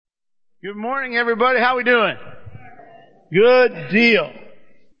Good morning, everybody. How we doing? Good deal.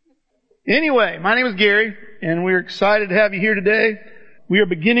 Anyway, my name is Gary, and we're excited to have you here today. We are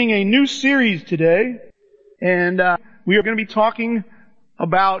beginning a new series today, and we are going to be talking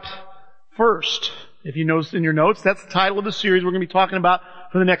about first. If you notice in your notes, that's the title of the series we're going to be talking about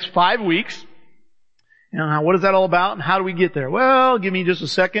for the next 5 weeks. Now, what is that all about, and how do we get there? Well, give me just a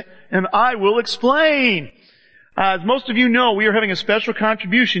second, and I will explain. As most of you know, we are having a special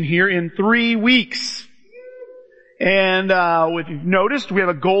contribution here in 3 weeks. And if you've noticed, we have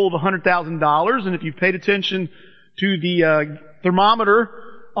a goal of $100,000. And if you've paid attention to the thermometer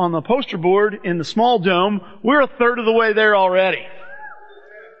on the poster board in the small dome, we're a third of the way there already,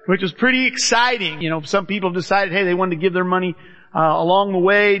 which is pretty exciting. You know, some people have decided, hey, they wanted to give their money along the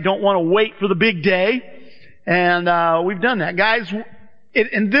way, don't want to wait for the big day. And we've done that. Guys,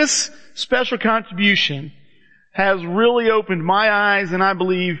 and this special contribution has really opened my eyes, and I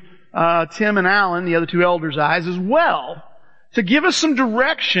believe Tim and Alan, the other two elders' eyes as well, to give us some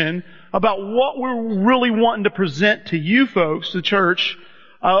direction about what we're really wanting to present to you folks, the church,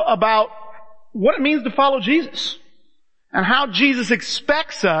 about what it means to follow Jesus and how Jesus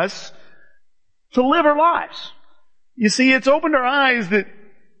expects us to live our lives. You see, it's opened our eyes that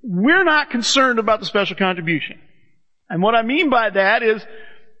we're not concerned about the special contribution. And what I mean by that is,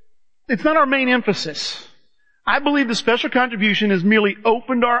 it's not our main emphasis. I believe the special contribution has merely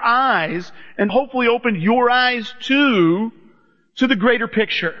opened our eyes and hopefully opened your eyes too to the greater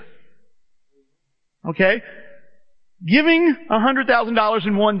picture. Okay? Giving $100,000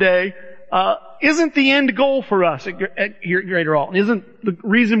 in one day isn't the end goal for us here at Greater Alton. Isn't the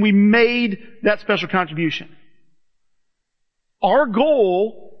reason we made that special contribution. Our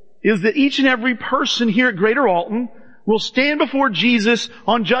goal is that each and every person here at Greater Alton will stand before Jesus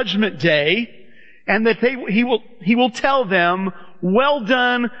on Judgment Day, and that he will tell them, well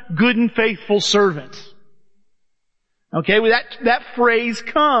done, good and faithful servant. Okay, well, that phrase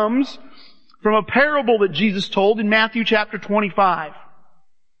comes from a parable that Jesus told in Matthew chapter 25.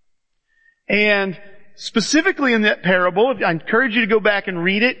 And specifically in that parable, I encourage you to go back and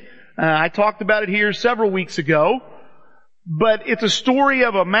read it. I talked about it here several weeks ago. But it's a story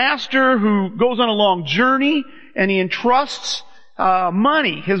of a master who goes on a long journey, and he entrusts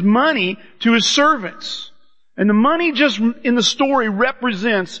his money to his servants. And the money just in the story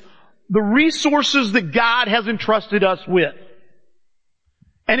represents the resources that God has entrusted us with.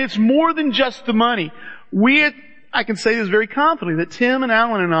 And it's more than just the money. I can say this very confidently, that Tim and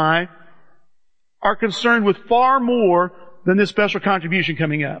Alan and I are concerned with far more than this special contribution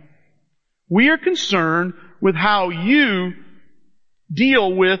coming up. We are concerned with how you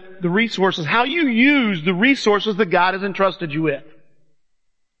deal with the resources, how you use the resources that God has entrusted you with.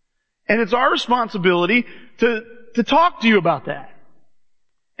 And it's our responsibility to talk to you about that.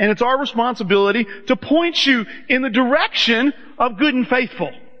 And it's our responsibility to point you in the direction of good and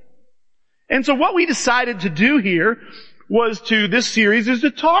faithful. And so what we decided to do here this series is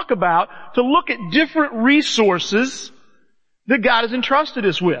to look at different resources that God has entrusted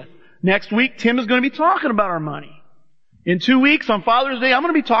us with. Next week, Tim is going to be talking about our money. In 2 weeks, on Father's Day, I'm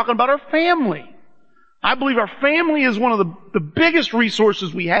going to be talking about our family. I believe our family is one of the biggest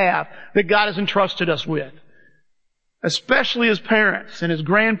resources we have that God has entrusted us with. Especially as parents and as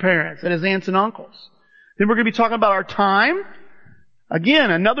grandparents and as aunts and uncles. Then we're going to be talking about our time. Again,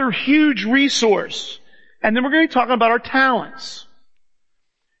 another huge resource. And then we're going to be talking about our talents.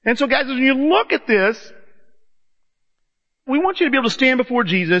 And so guys, when you look at this, we want you to be able to stand before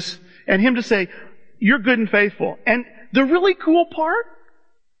Jesus and Him to say, you're good and faithful. And the really cool part,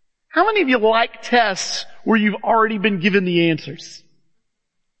 how many of you like tests where you've already been given the answers?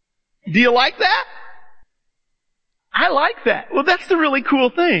 Do you like that? I like that. Well, that's the really cool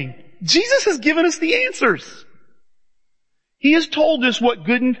thing. Jesus has given us the answers. He has told us what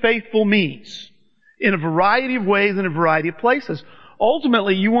good and faithful means in a variety of ways and a variety of places.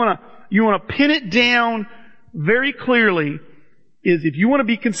 Ultimately, you want to pin it down very clearly, is if you want to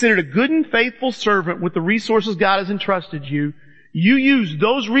be considered a good and faithful servant with the resources God has entrusted you, you use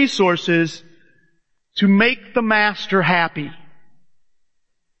those resources to make the master happy.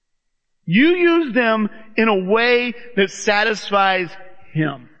 You use them in a way that satisfies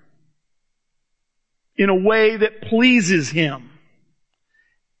Him. In a way that pleases Him.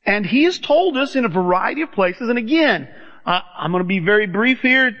 And He has told us in a variety of places, and again, I'm going to be very brief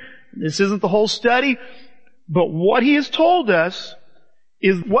here. This isn't the whole study. But what He has told us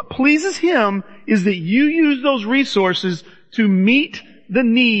is what pleases Him is that you use those resources to meet the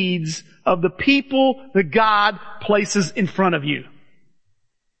needs of the people that God places in front of you.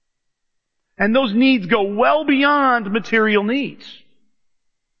 And those needs go well beyond material needs.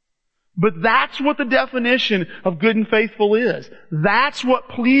 But that's what the definition of good and faithful is. That's what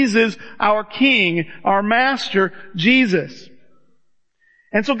pleases our King, our Master, Jesus.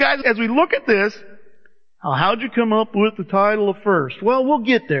 And so guys, as we look at this, how'd you come up with the title of first? Well, we'll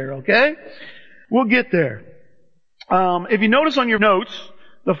get there, okay? We'll get there. If you notice on your notes,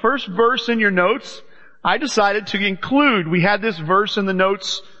 the first verse in your notes, I decided to include, we had this verse in the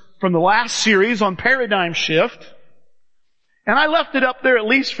notes from the last series on paradigm shift. And I left it up there at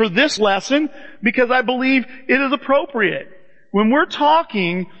least for this lesson because I believe it is appropriate. When we're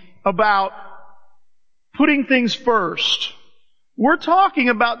talking about putting things first, we're talking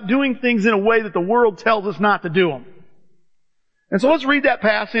about doing things in a way that the world tells us not to do them. And so let's read that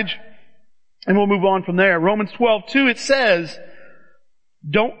passage and we'll move on from there. Romans 12:2, it says,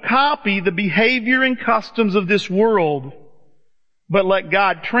 don't copy the behavior and customs of this world, but let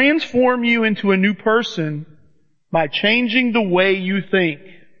God transform you into a new person by changing the way you think.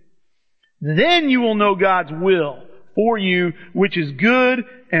 Then you will know God's will for you, which is good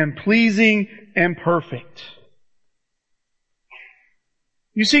and pleasing and perfect.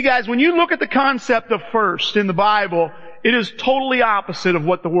 You see, guys, when you look at the concept of first in the Bible, it is totally opposite of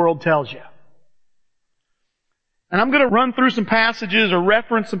what the world tells you. And I'm going to run through some passages or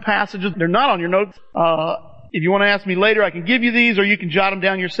reference some passages. They're not on your notes. If you want to ask me later, I can give you these or you can jot them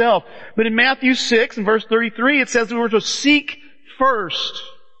down yourself. But in Matthew 6 and verse 33, it says that we're to seek first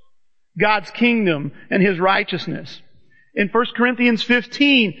God's kingdom and His righteousness. In 1 Corinthians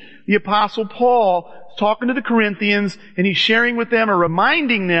 15, the Apostle Paul is talking to the Corinthians and he's sharing with them or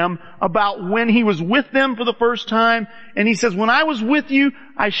reminding them about when he was with them for the first time. And he says, when I was with you,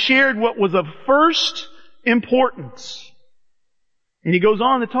 I shared what was of first importance. And he goes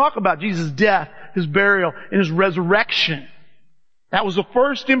on to talk about Jesus' death, His burial, and His resurrection. That was the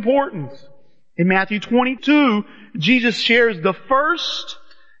first importance. In Matthew 22, Jesus shares the first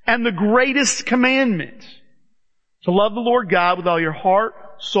and the greatest commandment. To love the Lord God with all your heart,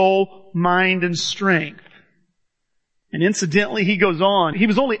 soul, mind, and strength. And incidentally, he goes on. He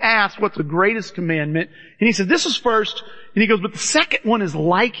was only asked what's the greatest commandment. And he said, this is first. And he goes, but the second one is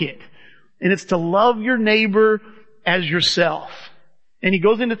like it. And it's to love your neighbor as yourself. And he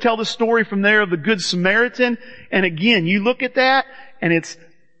goes in to tell the story from there of the Good Samaritan. And again, you look at that, and it's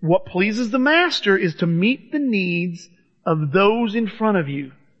what pleases the Master is to meet the needs of those in front of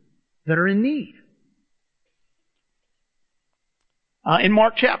you that are in need. In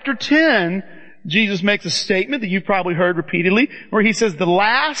Mark chapter 10, Jesus makes a statement that you've probably heard repeatedly, where He says, the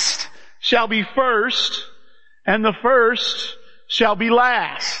last shall be first, and the first shall be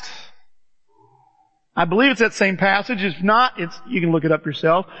last. I believe it's that same passage. If not, you can look it up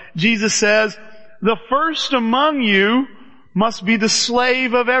yourself. Jesus says, the first among you must be the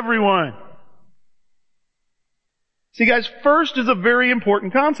slave of everyone. See guys, first is a very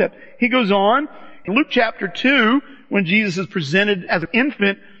important concept. He goes on, in Luke chapter 2, when Jesus is presented as an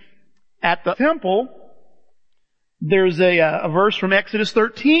infant at the temple, there's a verse from Exodus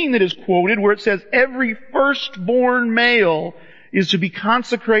 13 that is quoted where it says, every firstborn male is to be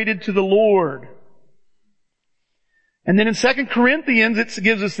consecrated to the Lord. And then in 2 Corinthians, it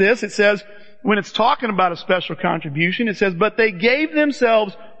gives us this. It says, when it's talking about a special contribution, it says, but they gave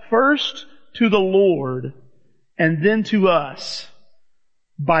themselves first to the Lord and then to us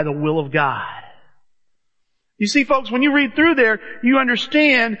by the will of God. You see, folks, when you read through there, you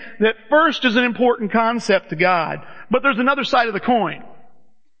understand that first is an important concept to God. But there's another side of the coin.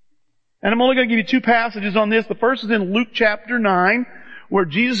 And I'm only going to give you two passages on this. The first is in Luke chapter 9, where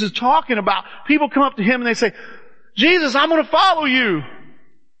Jesus is talking about people come up to Him and they say, Jesus, I'm going to follow you.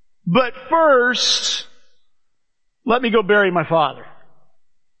 But first, let me go bury my father.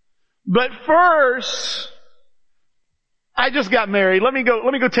 But first, I just got married. Let me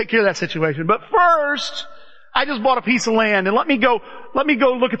go take care of that situation. But first, I just bought a piece of land and let me go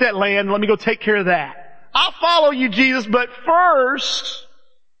look at that land and let me go take care of that. I'll follow you, Jesus, but first,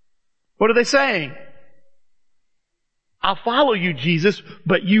 what are they saying? I'll follow you, Jesus,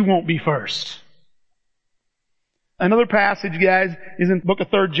 but you won't be first. Another passage, guys, is in the book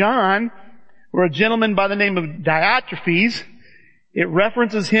of 3 John, where a gentleman by the name of Diotrephes, it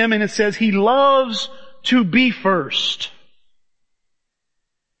references him and it says he loves to be first.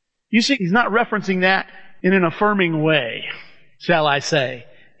 You see, he's not referencing that in an affirming way, shall I say.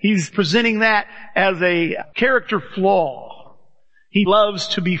 He's presenting that as a character flaw. He loves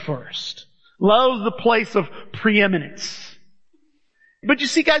to be first. Loves the place of preeminence. But you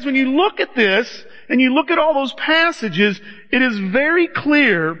see, guys, when you look at this, and you look at all those passages, it is very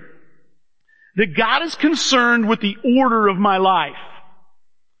clear that God is concerned with the order of my life,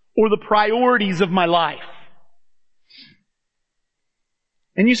 or the priorities of my life.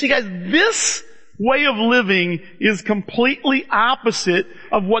 And you see, guys, this way of living is completely opposite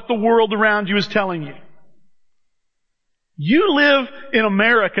of what the world around you is telling you. You live in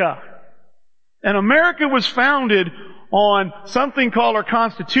America. And America was founded on something called our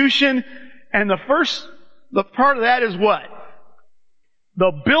Constitution. And the part of that is what?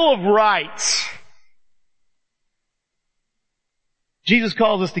 The Bill of Rights. Jesus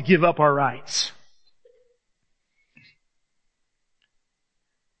calls us to give up our rights.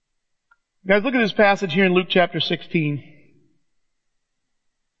 Guys, look at this passage here in Luke chapter 16.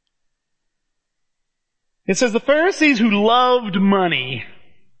 It says, the Pharisees who loved money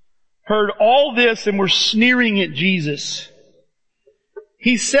heard all this and were sneering at Jesus.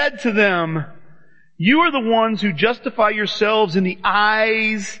 He said to them, you are the ones who justify yourselves in the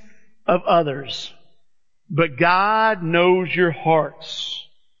eyes of others, but God knows your hearts.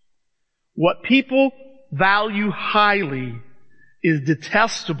 What people value highly is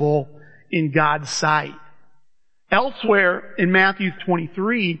detestable in God's sight. Elsewhere in Matthew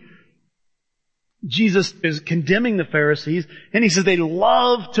 23, Jesus is condemning the Pharisees, and he says they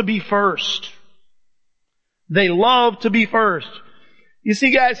love to be first. They love to be first. You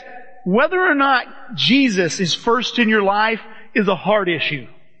see, guys, whether or not Jesus is first in your life is a hard issue.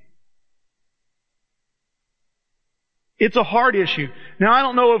 It's a hard issue. Now, I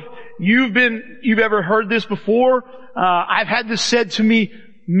don't know if you've ever heard this before. I've had this said to me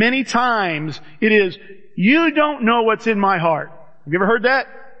many times. It is, you don't know what's in my heart. Have you ever heard that?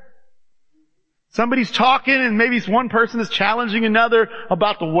 Somebody's talking and maybe one person is challenging another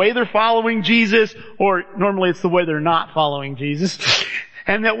about the way they're following Jesus, or normally it's the way they're not following Jesus.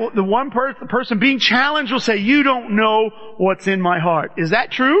 And that the person being challenged will say, you don't know what's in my heart. Is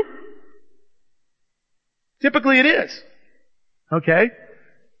that true? Typically it is. Okay?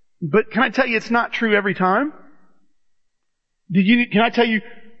 But can I tell you it's not true every time? Can I tell you,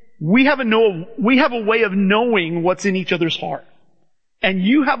 we have a way of knowing what's in each other's heart. And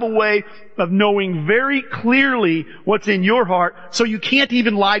you have a way of knowing very clearly what's in your heart, so you can't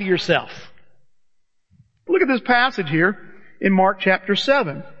even lie to yourself. Look at this passage here in Mark chapter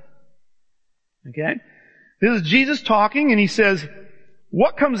 7. Okay? This is Jesus talking, and he says,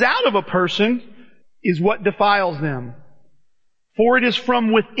 what comes out of a person is what defiles them. For it is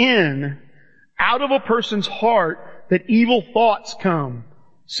from within, out of a person's heart, that evil thoughts come.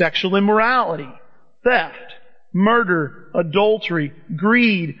 Sexual immorality, theft, murder, adultery,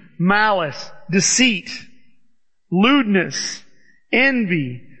 greed, malice, deceit, lewdness,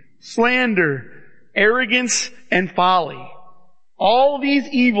 envy, slander, arrogance, and folly. All these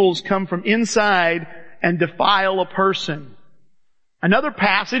evils come from inside and defile a person. Another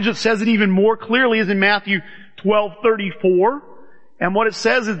passage that says it even more clearly is in Matthew 12:34. And what it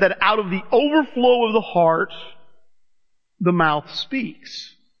says is that out of the overflow of the heart, the mouth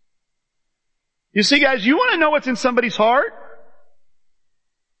speaks. You see, guys, you want to know what's in somebody's heart?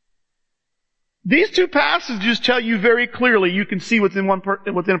 These two passages tell you very clearly you can see what's in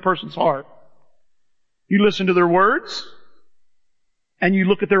a person's heart. You listen to their words, and you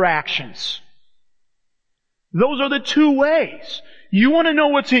look at their actions. Those are the two ways. You want to know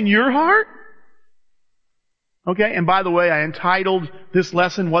what's in your heart? Okay, and by the way, I entitled this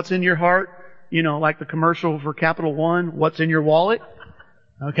lesson, What's in Your Heart? You know, like the commercial for Capital One, What's in Your Wallet?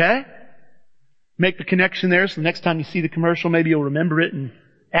 Okay? Make the connection there, so the next time you see the commercial, maybe you'll remember it and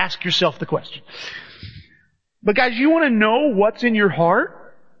ask yourself the question. But guys, you want to know what's in your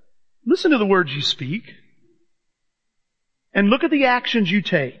heart? Listen to the words you speak. And look at the actions you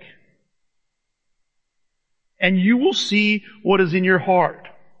take. And you will see what is in your heart.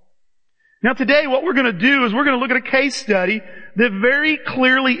 Now today what we're going to do is we're going to look at a case study that very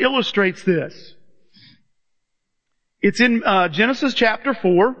clearly illustrates this. It's in Genesis chapter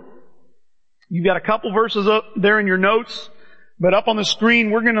 4. You've got a couple verses up there in your notes, but up on the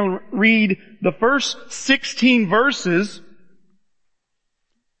screen we're going to read the first 16 verses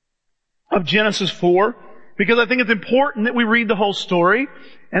of Genesis 4, because I think it's important that we read the whole story,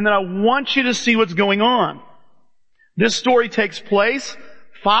 and that I want you to see what's going on. This story takes place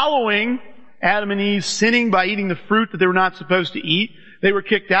following Adam and Eve sinning by eating the fruit that they were not supposed to eat. They were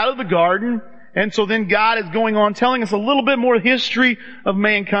kicked out of the garden. And so then God is going on telling us a little bit more history of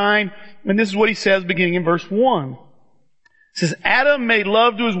mankind. And this is what he says beginning in verse 1. It says, Adam made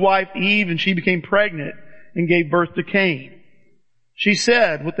love to his wife Eve, and she became pregnant and gave birth to Cain. She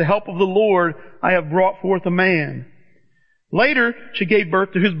said, with the help of the Lord, I have brought forth a man. Later, she gave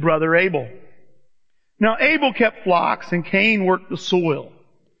birth to his brother Abel. Now Abel kept flocks, and Cain worked the soil.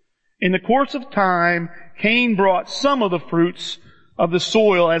 In the course of time, Cain brought some of the fruits of the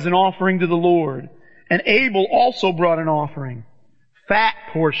soil as an offering to the Lord, and Abel also brought an offering. fat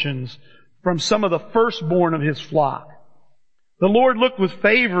portions from some of the firstborn of his flock. The Lord looked with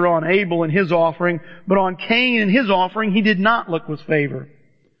favor on Abel and his offering, but on Cain and his offering he did not look with favor.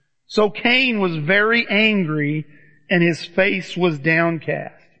 So Cain was very angry, and his face was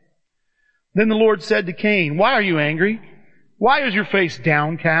downcast. Then the Lord said to Cain, "Why are you angry? Why is your face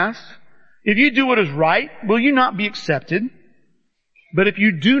downcast? If you do what is right, will you not be accepted? But if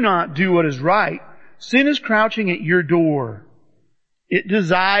you do not do what is right, sin is crouching at your door. It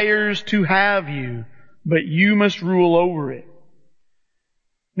desires to have you, but you must rule over it."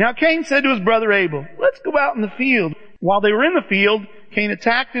 Now Cain said to his brother Abel, "Let's go out in the field." While they were in the field, Cain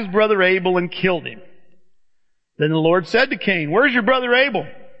attacked his brother Abel and killed him. Then the Lord said to Cain, "Where's your brother Abel?"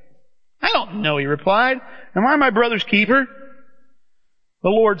 "I don't know," he replied. "Am I my brother's keeper?" The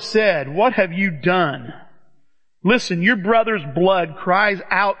Lord said, "What have you done? Listen, your brother's blood cries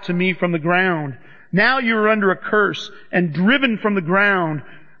out to me from the ground. Now you are under a curse and driven from the ground,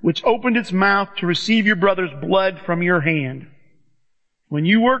 which opened its mouth to receive your brother's blood from your hand. When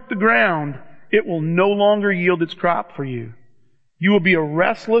you work the ground, it will no longer yield its crop for you. You will be a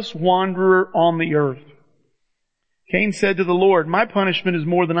restless wanderer on the earth." Cain said to the Lord, "My punishment is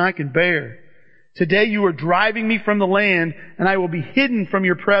more than I can bear. Today you are driving me from the land, and I will be hidden from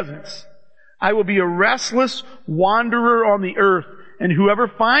your presence. I will be a restless wanderer on the earth, and whoever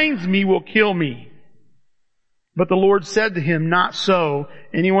finds me will kill me." But the Lord said to him, "Not so.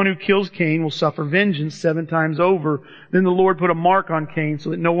 Anyone who kills Cain will suffer vengeance 7 times over." Then the Lord put a mark on Cain so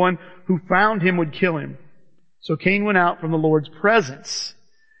that no one who found him would kill him. So Cain went out from the Lord's presence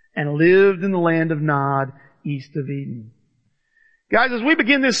and lived in the land of Nod, east of Eden. Guys, as we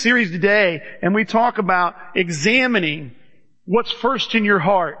begin this series today and we talk about examining what's first in your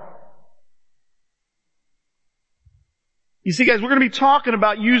heart, you see, guys, we're going to be talking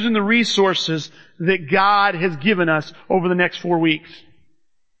about using the resources that God has given us over the next 4 weeks.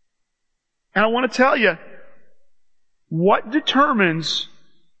 And I want to tell you, what determines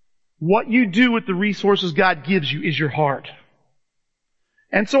what you do with the resources God gives you is your heart.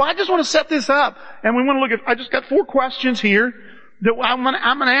 And so I just want to set this up, and we want to look at, I just got 4 questions here that I'm going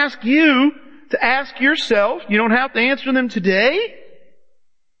to ask you to ask yourself. You don't have to answer them today.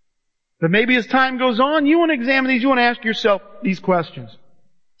 But maybe as time goes on, you want to examine these, you want to ask yourself these questions.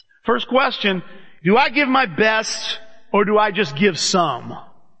 First question, do I give my best or do I just give some?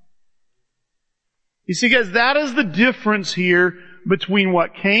 You see, guys, that is the difference here between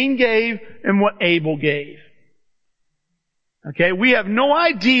what Cain gave and what Abel gave. Okay, we have no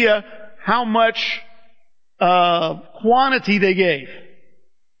idea how much quantity they gave.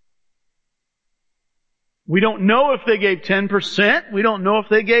 We don't know if they gave 10%. We don't know if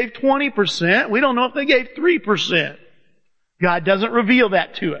they gave 20%. We don't know if they gave 3%. God doesn't reveal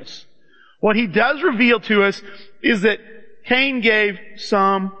that to us. What He does reveal to us is that Cain gave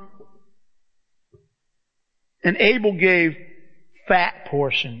some and Abel gave fat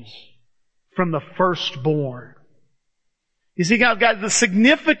portions from the firstborn. You see, guys, the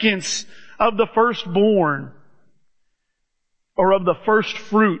significance of the firstborn or of the first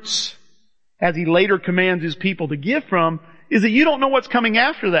fruits, as He later commands His people to give from, is that you don't know what's coming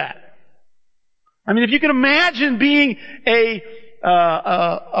after that. I mean, if you can imagine being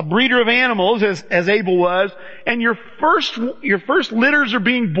a breeder of animals, as Abel was, and your first litters are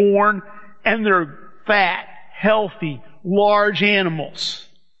being born, and they're fat, healthy, large animals.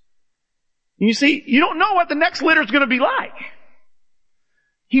 You see, you don't know what the next litter is going to be like.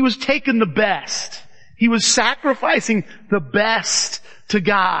 He was taking the best. He was sacrificing the best to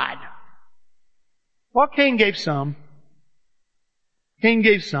God. Well, Cain gave some. Cain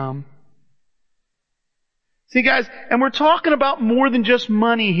gave some. See, guys, and we're talking about more than just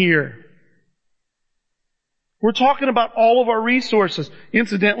money here. We're talking about all of our resources.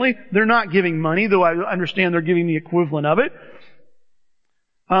 Incidentally, they're not giving money, though I understand they're giving the equivalent of it.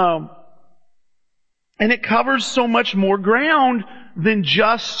 And it covers so much more ground than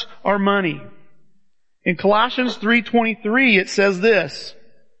just our money. In Colossians 3:23, it says this,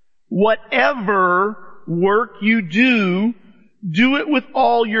 "Whatever work you do, do it with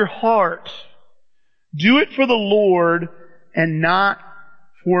all your heart. Do it for the Lord and not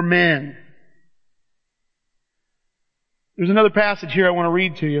for men." There's another passage here I want to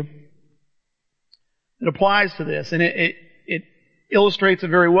read to you that applies to this, and it illustrates it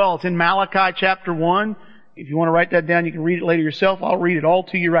very well. It's in Malachi chapter 1. If you want to write that down, you can read it later yourself. I'll read it all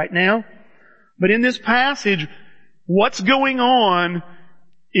to you right now. But in this passage, what's going on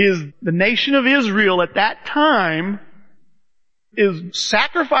is the nation of Israel at that time is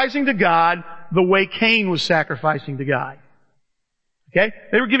sacrificing to God the way Cain was sacrificing to God. Okay?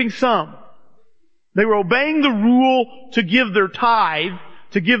 They were giving some. They were obeying the rule to give their tithe,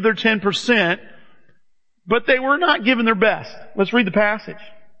 to give their 10%, but they were not giving their best. Let's read the passage.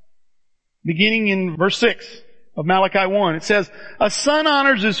 Beginning in verse 6 of Malachi 1. It says, "A son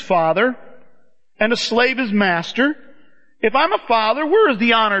honors his father, and a slave his master. If I'm a father, where is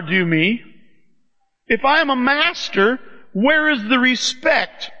the honor due me? If I am a master, where is the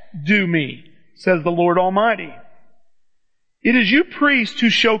respect due me? Says the Lord Almighty. It is you priests who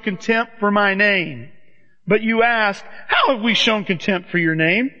show contempt for my name. But you ask, how have we shown contempt for your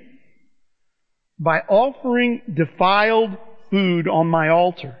name? By offering defiled food on my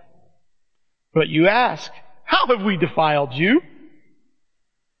altar. But you ask, how have we defiled you?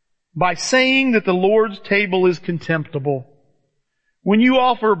 By saying that the Lord's table is contemptible. When you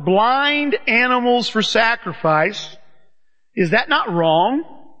offer blind animals for sacrifice, is that not wrong?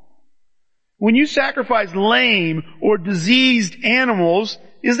 When you sacrifice lame or diseased animals,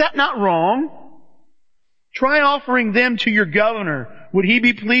 is that not wrong? Try offering them to your governor. Would he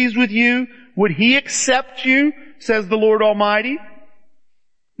be pleased with you? Would he accept you? Says the Lord Almighty.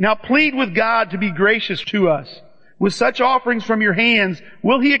 Now plead with God to be gracious to us. With such offerings from your hands,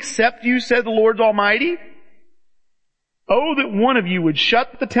 will he accept you? Said the Lord Almighty. Oh, that one of you would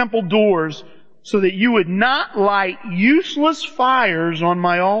shut the temple doors so that you would not light useless fires on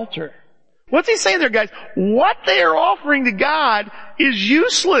my altar. What's he saying there, guys? What they are offering to God is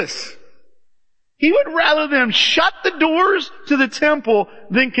useless. He would rather them shut the doors to the temple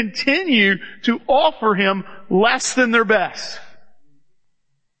than continue to offer him less than their best.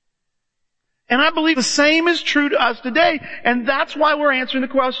 And I believe the same is true to us today. And that's why we're answering the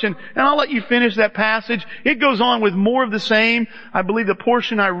question. And I'll let you finish that passage. It goes on with more of the same. I believe the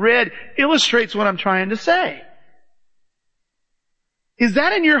portion I read illustrates what I'm trying to say. Is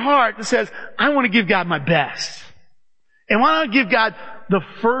that in your heart that says, I want to give God my best? And why not give God the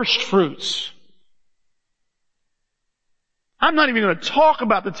first fruits? I'm not even going to talk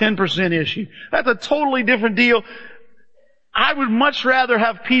about the 10% issue. That's a totally different deal. I would much rather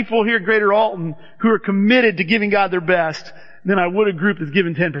have people here at Greater Alton who are committed to giving God their best than I would a group that's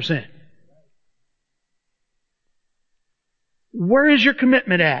giving 10%. Where is your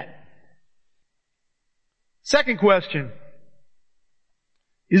commitment at? Second question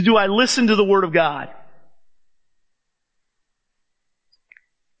is, do I listen to the Word of God?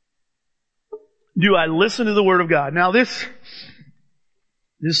 Do I listen to the Word of God? Now this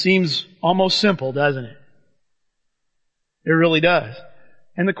seems almost simple, doesn't it? It really does.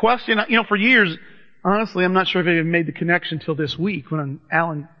 And the question, for years, honestly, I'm not sure if I even made the connection till this week when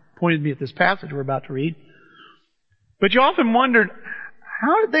Alan pointed me at this passage we're about to read. But you often wondered,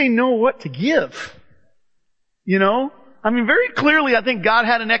 how did they know what to give? Very clearly, I think God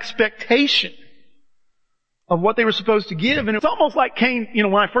had an expectation of what they were supposed to give. And it's almost like Cain,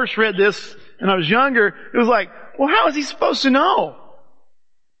 when I first read this and I was younger, it was like, well, how is he supposed to know?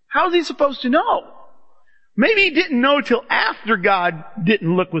 How is he supposed to know? Maybe he didn't know till after God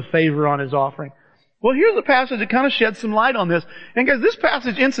didn't look with favor on his offering. Well, here's a passage that kind of sheds some light on this. And guys, this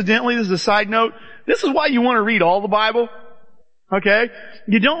passage, incidentally, this is a side note, this is why you want to read all the Bible. Okay?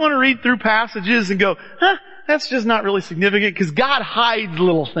 You don't want to read through passages and go, that's just not really significant, because God hides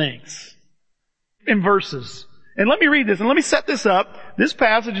little things in verses. And let me read this, and let me set this up. This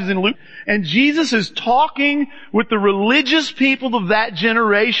passage is in Luke, and Jesus is talking with the religious people of that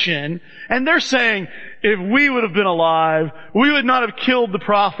generation, and they're saying, if we would have been alive, we would not have killed the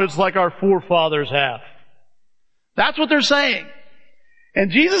prophets like our forefathers have. That's what they're saying.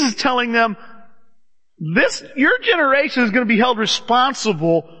 And Jesus is telling them, your generation is going to be held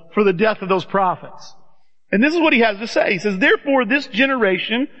responsible for the death of those prophets. And this is what he has to say. He says, therefore this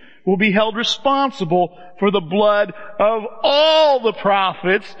generation will be held responsible for the blood of all the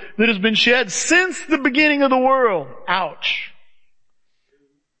prophets that has been shed since the beginning of the world. Ouch.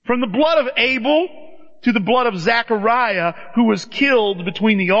 From the blood of Abel to the blood of Zechariah, who was killed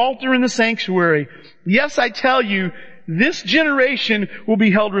between the altar and the sanctuary. Yes, I tell you, this generation will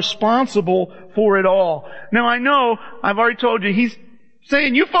be held responsible for it all. Now I know, I've already told you, he's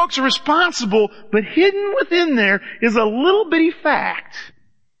saying you folks are responsible, but hidden within there is a little bitty fact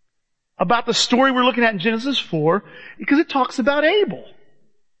about the story we're looking at in Genesis 4, because it talks about Abel.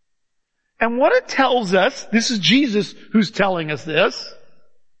 And what it tells us, this is Jesus who's telling us this,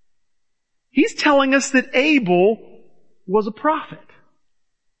 he's telling us that Abel was a prophet.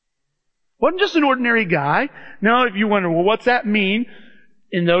 Wasn't just an ordinary guy. Now, if you wonder, well, what's that mean?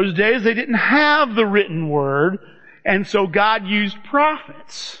 In those days, they didn't have the written word, and so God used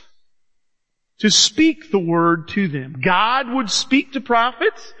prophets to speak the word to them. God would speak to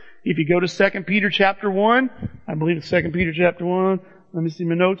prophets. If you go to 2 Peter chapter 1, I believe it's 2 Peter chapter 1. Let me see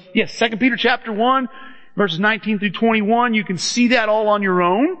my notes. Yes, 2 Peter chapter 1, verses 19 through 21. You can see that all on your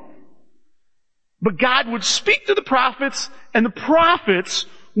own. But God would speak to the prophets, and the prophets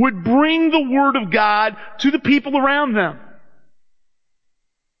would bring the Word of God to the people around them.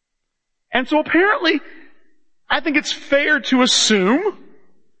 And so apparently, I think it's fair to assume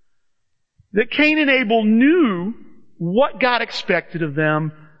that Cain and Abel knew what God expected of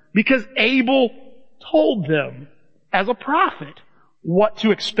them because Abel told them as a prophet what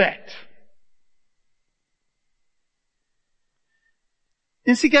to expect.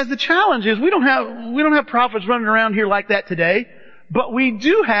 And see, guys, the challenge is we don't have prophets running around here like that today, but we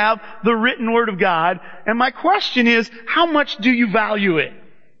do have the written Word of God. And my question is, how much do you value it?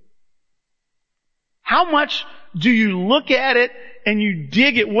 How much do you look at it and you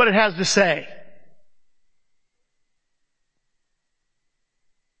dig at what it has to say?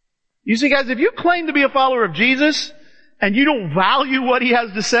 You see, guys, if you claim to be a follower of Jesus and you don't value what He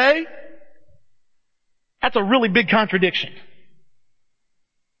has to say, that's a really big contradiction.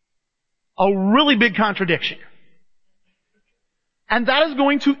 A really big contradiction. And that is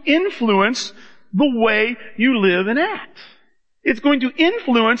going to influence the way you live and act. It's going to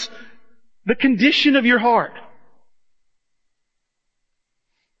influence the condition of your heart.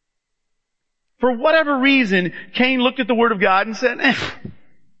 For whatever reason, Cain looked at the Word of God and said,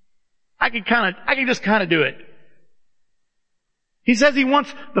 I can just kind of do it. He says he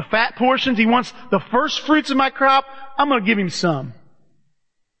wants the fat portions. He wants the first fruits of my crop. I'm going to give him some.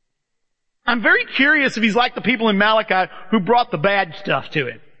 I'm very curious if he's like the people in Malachi who brought the bad stuff to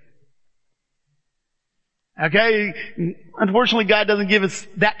him. Okay? Unfortunately, God doesn't give us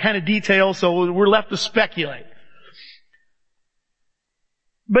that kind of detail, so we're left to speculate.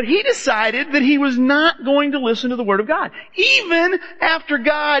 But he decided that he was not going to listen to the Word of God. Even after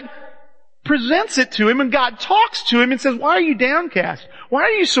God presents it to him and God talks to him and says, why are you downcast? Why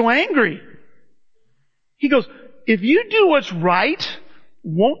are you so angry? He goes, if you do what's right,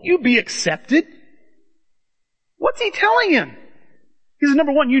 won't you be accepted? What's he telling him? He says,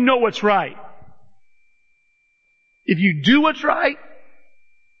 number one, you know what's right. If you do what's right,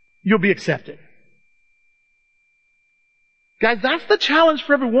 you'll be accepted. Guys, that's the challenge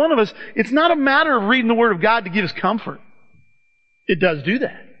for every one of us. It's not a matter of reading the Word of God to give us comfort. It does do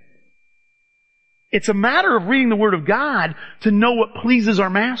that. It's a matter of reading the Word of God to know what pleases our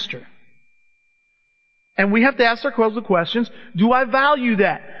Master. And we have to ask ourselves the questions, do I value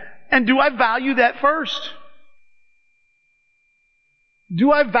that? And do I value that first?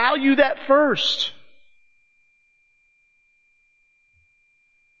 Do I value that first?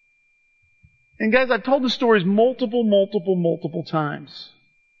 And guys, I've told the stories multiple times.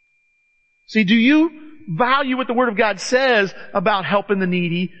 See, do you value what the Word of God says about helping the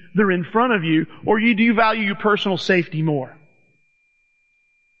needy that are in front of you, or do you value your personal safety more?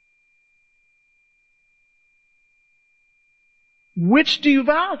 Which do you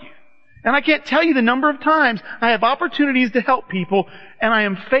value? And I can't tell you the number of times I have opportunities to help people, and I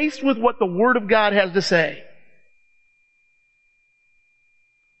am faced with what the Word of God has to say.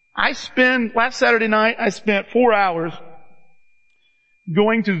 Last Saturday night, I spent 4 hours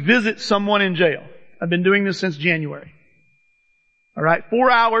going to visit someone in jail. I've been doing this since January. Alright,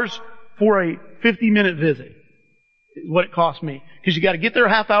 4 hours for a 50-minute visit is what it cost me. Because you gotta get there a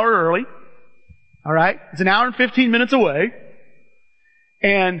half hour early. Alright, it's an hour and 15 minutes away.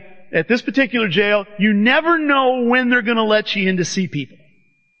 And at this particular jail, you never know when they're gonna let you in to see people.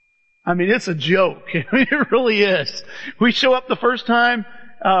 I mean, it's a joke. It really is. We show up the first time,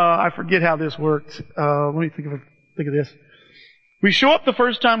 I forget how this worked. Let me think of this. We show up the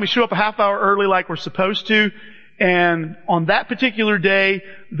first time, we show up a half hour early like we're supposed to, and on that particular day,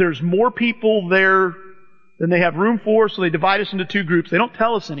 there's more people there than they have room for, so they divide us into two groups. They don't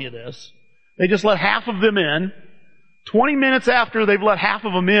tell us any of this. They just let half of them in. 20 minutes after they've let half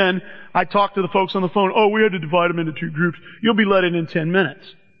of them in, I talk to the folks on the phone, we had to divide them into two groups. You'll be let in 10 minutes.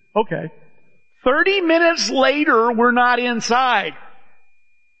 Okay. 30 minutes later, we're not inside.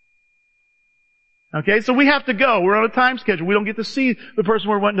 Okay, so we have to go. We're on a time schedule. We don't get to see the person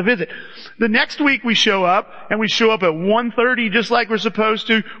we're wanting to visit. The next week we show up, and we show up at 1:30 just like we're supposed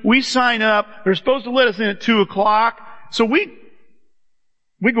to. We sign up. They're supposed to let us in at 2 o'clock. So we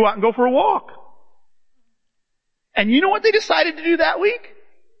go out and go for a walk. And you know what they decided to do that week?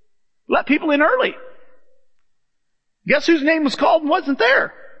 Let people in early. Guess whose name was called and wasn't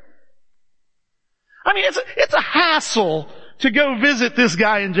there? I mean, it's a hassle to go visit this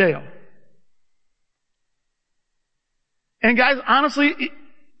guy in jail. And guys, honestly,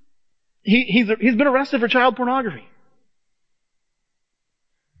 he's been arrested for child pornography.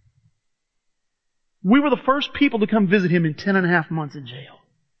 We were the first people to come visit him in 10.5 months in jail.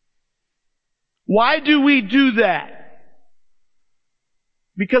 Why do we do that?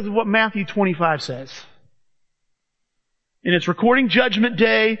 Because of what Matthew 25 says. And it's recording Judgment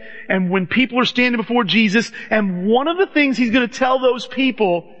Day, and when people are standing before Jesus, and one of the things he's going to tell those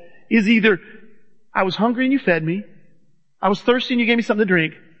people is either, I was hungry and you fed me, I was thirsty and you gave me something to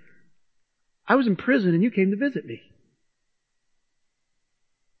drink, I was in prison and you came to visit me.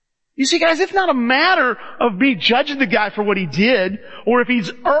 You see, guys, it's not a matter of me judging the guy for what he did, or if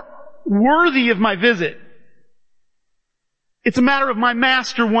he's worthy of my visit. It's a matter of my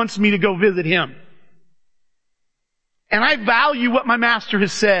master wants me to go visit him. And I value what my master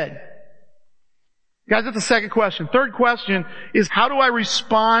has said. Guys, that's the second question. Third question is, how do I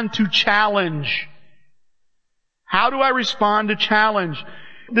respond to challenge? How do I respond to challenge?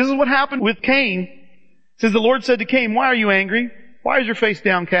 This is what happened with Cain. It says, the Lord said to Cain, why are you angry? Why is your face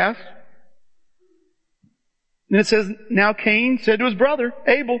downcast? And it says, now Cain said to his brother,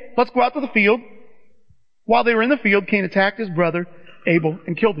 Abel, let's go out to the field. While they were in the field, Cain attacked his brother, Abel,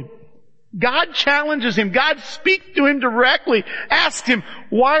 and killed him. God challenges him. God speaks to him directly. Asks him,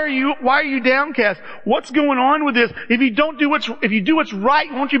 why are you downcast? What's going on with this? If you do what's right,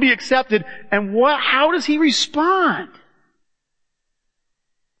 won't you be accepted? And how does he respond?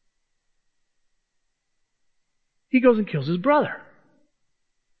 He goes and kills his brother.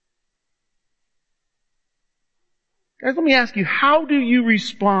 Guys, let me ask you, how do you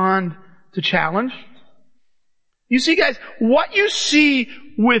respond to challenge? You see, guys, what you see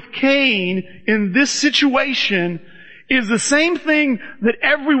with Cain in this situation is the same thing that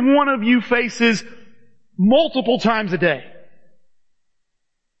every one of you faces multiple times a day.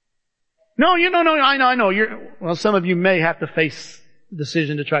 No, I know. Some of you may have to face the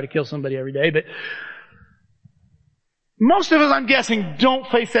decision to try to kill somebody every day, but most of us, I'm guessing, don't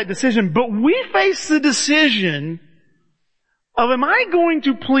face that decision. But we face the decision of, am I going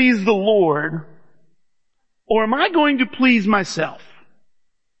to please the Lord, or am I going to please myself?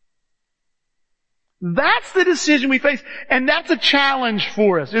 That's the decision we face, and that's a challenge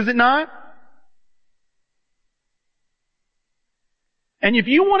for us, is it not? And if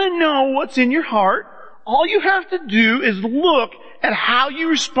you want to know what's in your heart, all you have to do is look at how you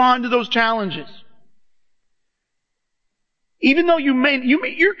respond to those challenges. Even though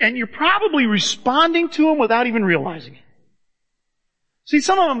you're probably responding to them without even realizing it. See,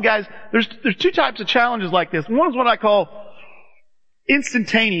 some of them, guys, there's two types of challenges like this. One is what I call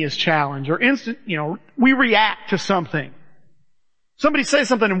instantaneous challenge, or we react to something. Somebody says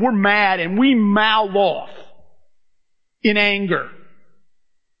something and we're mad and we mouth off in anger.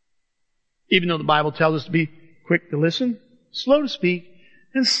 Even though the Bible tells us to be quick to listen, slow to speak,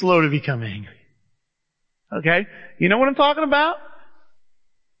 and slow to become angry. Okay? You know what I'm talking about?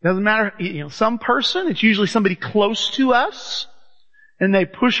 Doesn't matter, some person, it's usually somebody close to us, and they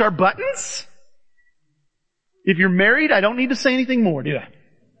push our buttons. If you're married, I don't need to say anything more, do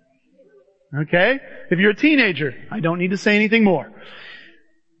I? Okay? If you're a teenager, I don't need to say anything more.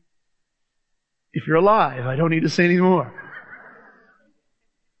 If you're alive, I don't need to say anything more.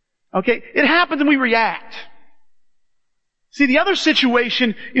 Okay? It happens and we react. See, the other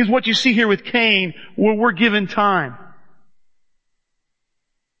situation is what you see here with Cain, where we're given time.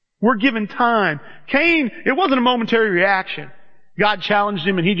 We're given time. Cain, it wasn't a momentary reaction. God challenged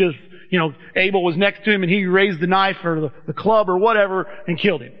him and he just, Abel was next to him and he raised the knife or the club or whatever and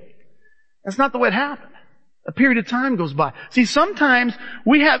killed him. That's not the way it happened. A period of time goes by. See, sometimes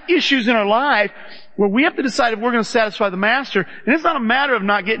we have issues in our life where we have to decide if we're going to satisfy the master. And it's not a matter of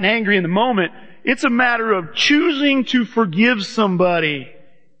not getting angry in the moment. It's a matter of choosing to forgive somebody.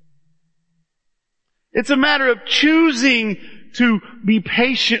 It's a matter of choosing to be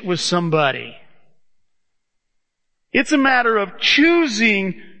patient with somebody. It's a matter of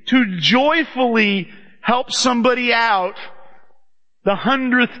choosing to joyfully help somebody out the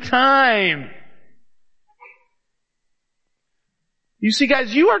 100th time. You see,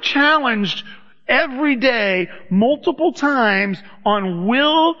 guys, you are challenged every day, multiple times, on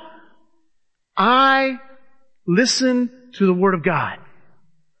will I listen to the Word of God?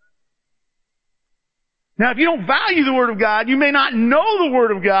 Now, if you don't value the Word of God, you may not know the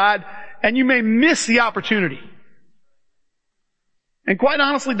Word of God, and you may miss the opportunity. And quite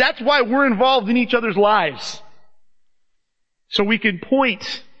honestly, that's why we're involved in each other's lives. So we can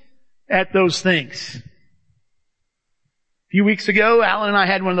point at those things. A few weeks ago, Alan and I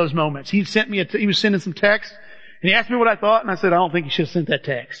had one of those moments. He was sending some text, and he asked me what I thought, and I said, I don't think you should have sent that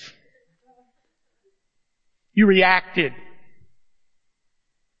text. You reacted.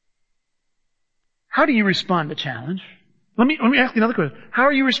 How do you respond to challenge? Let me ask you another question. How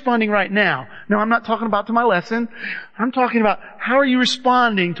are you responding right now? No, I'm not talking about to my lesson. I'm talking about how are you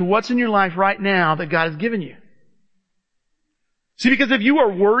responding to what's in your life right now that God has given you? See, because if you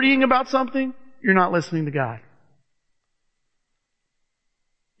are worrying about something, you're not listening to God.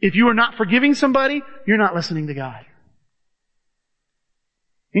 If you are not forgiving somebody, you're not listening to God.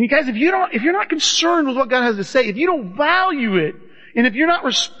 And you guys, if you're not concerned with what God has to say, if you don't value it, and if you're not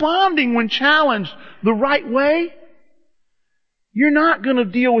responding when challenged the right way, you're not going to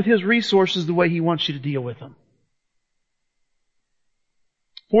deal with His resources the way He wants you to deal with them.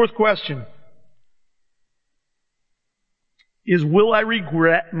 Fourth question is, will I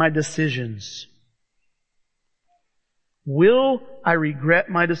regret my decisions? Will I regret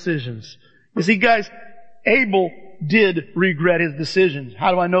my decisions? You see, guys, Abel did regret his decisions.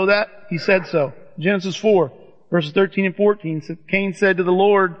 How do I know that? He said so. Genesis 4, verses 13 and 14. Cain said to the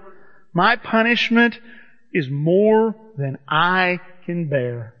Lord, my punishment is more than I can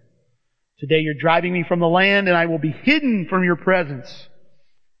bear. Today you're driving me from the land, and I will be hidden from your presence.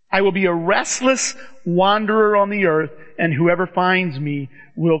 I will be a restless wanderer on the earth, and whoever finds me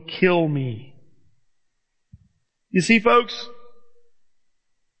will kill me. You see, folks,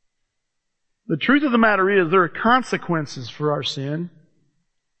 the truth of the matter is there are consequences for our sin.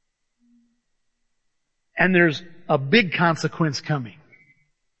 And there's a big consequence coming.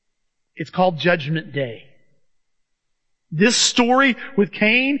 It's called Judgment Day. This story with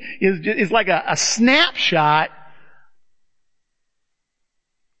Cain is like a snapshot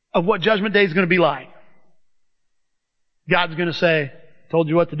of what Judgment Day is going to be like. God's going to say, told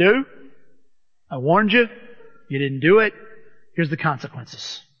you what to do. I warned you. You didn't do it. Here's the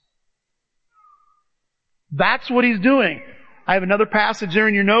consequences. That's what He's doing. I have another passage there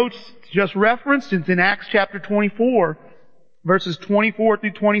in your notes just referenced. It's in Acts chapter 24, verses 24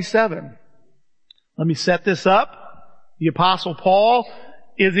 through 27. Let me set this up. The Apostle Paul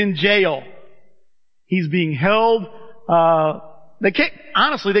is in jail. He's being held. They can't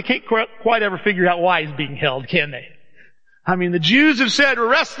quite ever figure out why he's being held, can they? I mean, the Jews have said,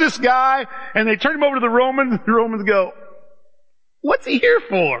 arrest this guy, and they turn him over to the Romans, and the Romans go, what's he here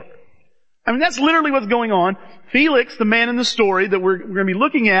for? I mean, that's literally what's going on. Felix, the man in the story that we're going to be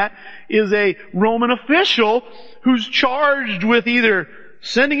looking at, is a Roman official who's charged with either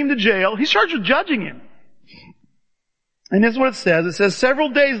sending him to jail. He's charged with judging him. And that's what it says. It says,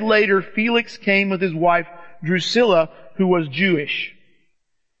 several days later, Felix came with his wife Drusilla, who was Jewish.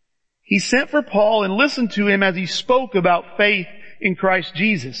 He sent for Paul and listened to him as he spoke about faith in Christ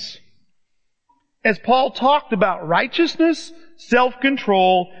Jesus. As Paul talked about righteousness,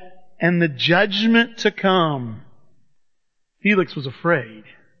 self-control, and the judgment to come, Felix was afraid.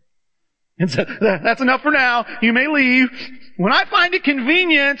 And said, that's enough for now. You may leave. When I find it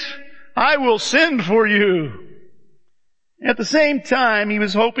convenient, I will send for you. At the same time, he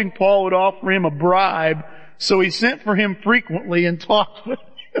was hoping Paul would offer him a bribe, so he sent for him frequently and talked with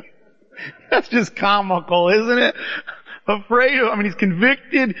him. That's just comical, isn't it? He's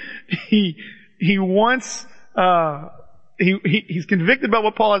convicted. He's convicted about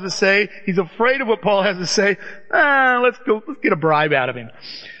what Paul has to say. He's afraid of what Paul has to say. Let's get a bribe out of him.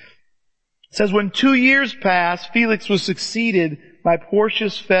 It says, when 2 years passed, Felix was succeeded by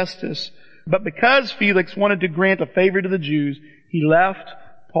Porcius Festus. But because Felix wanted to grant a favor to the Jews, he left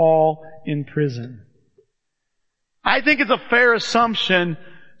Paul in prison. I think it's a fair assumption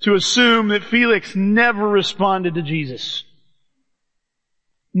to assume that Felix never responded to Jesus.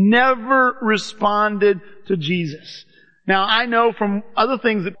 Never responded to Jesus. Now, I know from other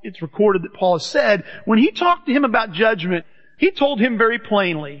things that it's recorded that Paul has said, when he talked to him about judgment, he told him very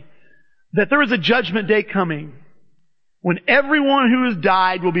plainly that there is a judgment day coming when everyone who has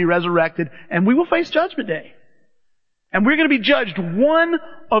died will be resurrected and we will face judgment day. And we're going to be judged one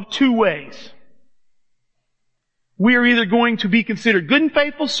of two ways. We are either going to be considered good and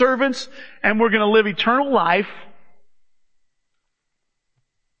faithful servants and we're going to live eternal life,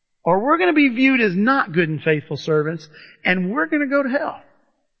 or we're going to be viewed as not good and faithful servants and we're going to go to hell.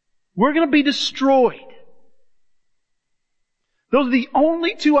 We're going to be destroyed. Those are the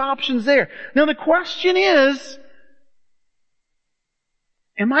only two options there. Now the question is,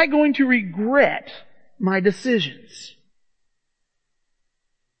 am I going to regret my decisions?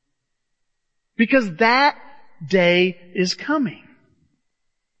 Because that day is coming.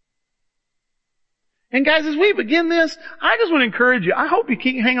 And guys, as we begin this, I just want to encourage you. I hope you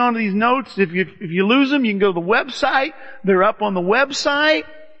keep hang on to these notes. If you lose them, you can go to the website. They're up on the website.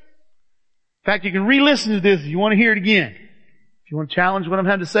 In fact, you can re-listen to this if you want to hear it again. If you want to challenge what I'm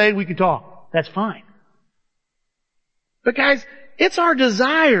having to say, we can talk. That's fine. But guys, it's our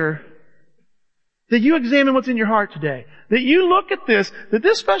desire That you examine what's in your heart today. That you look at this, that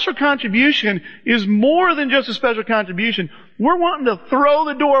this special contribution is more than just a special contribution. We're wanting to throw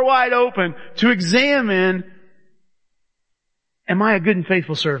the door wide open to examine, am I a good and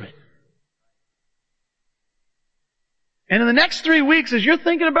faithful servant? And in the next 3 weeks, as you're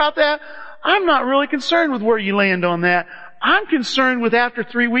thinking about that, I'm not really concerned with where you land on that. I'm concerned with after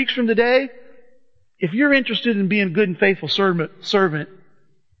 3 weeks from today, if you're interested in being a good and faithful servant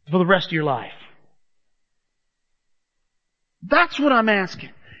for the rest of your life. That's what I'm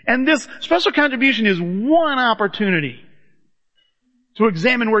asking. And this special contribution is one opportunity to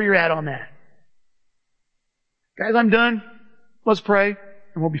examine where you're at on that. Guys, I'm done. Let's pray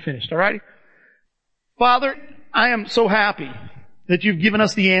and we'll be finished, all right? Father, I am so happy that you've given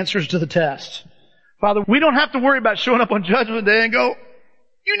us the answers to the test. Father, we don't have to worry about showing up on Judgment Day and go,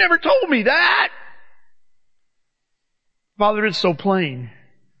 you never told me that. Father, it's so plain.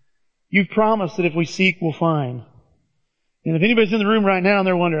 You've promised that if we seek, we'll find. And if anybody's in the room right now and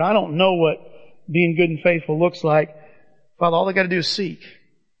they're wondering, I don't know what being good and faithful looks like, Father, all they got to do is seek.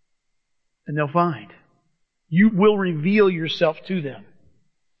 And they'll find. You will reveal yourself to them.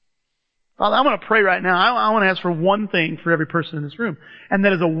 Father, I want to pray right now. I want to ask for one thing for every person in this room. And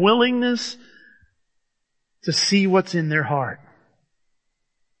that is a willingness to see what's in their heart.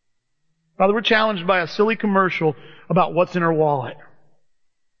 Father, we're challenged by a silly commercial about what's in our wallet.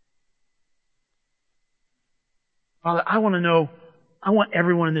 Father, I want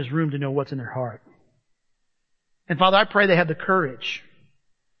everyone in this room to know what's in their heart. And Father, I pray they have the courage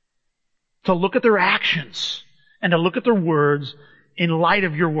to look at their actions and to look at their words in light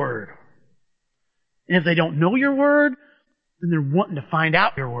of your word. And if they don't know your word, then they're wanting to find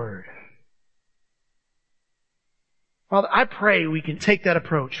out your word. Father, I pray we can take that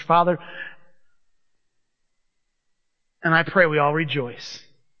approach, Father. And I pray we all rejoice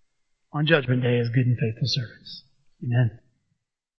on Judgment Day as good and faithful servants. Amen.